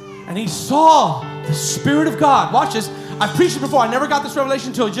 And he saw the Spirit of God. Watch this. I preached it before. I never got this revelation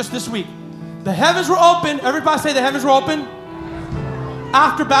until just this week. The heavens were open. Everybody say the heavens were open.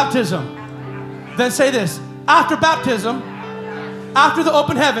 After baptism. Then say this. After baptism, after the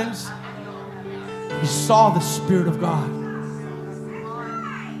open heavens, he saw the Spirit of God.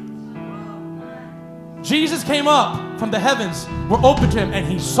 Jesus came up from the heavens, were open to him, and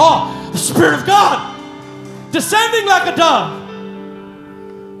he saw the Spirit of God descending like a dove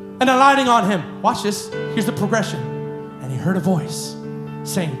and alighting on him. Watch this. Here's the progression. And he heard a voice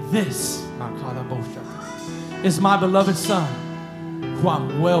saying, "This is my beloved Son, who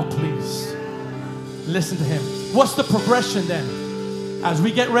I'm well pleased." Listen to him. What's the progression then? As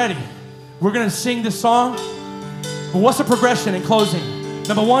we get ready, we're going to sing this song. But what's the progression in closing?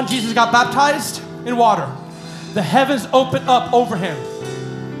 Number one, Jesus got baptized in water. The heavens opened up over him.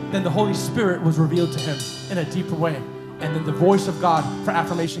 Then the Holy Spirit was revealed to him in a deeper way. And then the voice of God for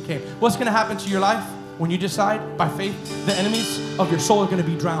affirmation came. What's going to happen to your life when you decide by faith? The enemies of your soul are going to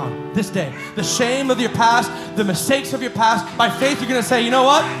be drowned this day. The shame of your past, the mistakes of your past, by faith you're going to say, you know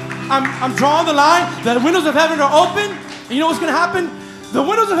what? I'm drawing the line. The windows of heaven are open. And you know what's going to happen? The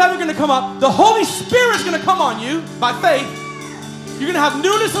windows of heaven are going to come up. The Holy Spirit is going to come on you by faith. You're going to have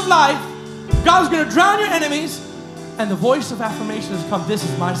newness of life. God is going to drown your enemies. And the voice of affirmation has come. This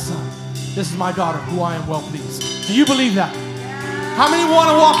is my son. This is my daughter, who I am well pleased. Do you believe that? How many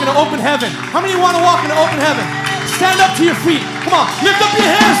want to walk in an open heaven? How many want to walk in an open heaven? Stand up to your feet. Come on. Lift up your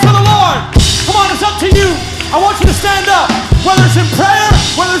hands to the Lord. Come on, it's up to you. I want you to stand up. Whether it's in prayer,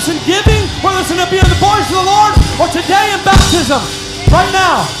 whether it's in giving, whether it's in being the voice of the Lord, or today in baptism. Right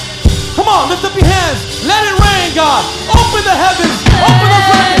now. Come on, lift up your hands. Let it rain, God. Open the heavens. Open the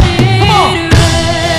rain. Come on.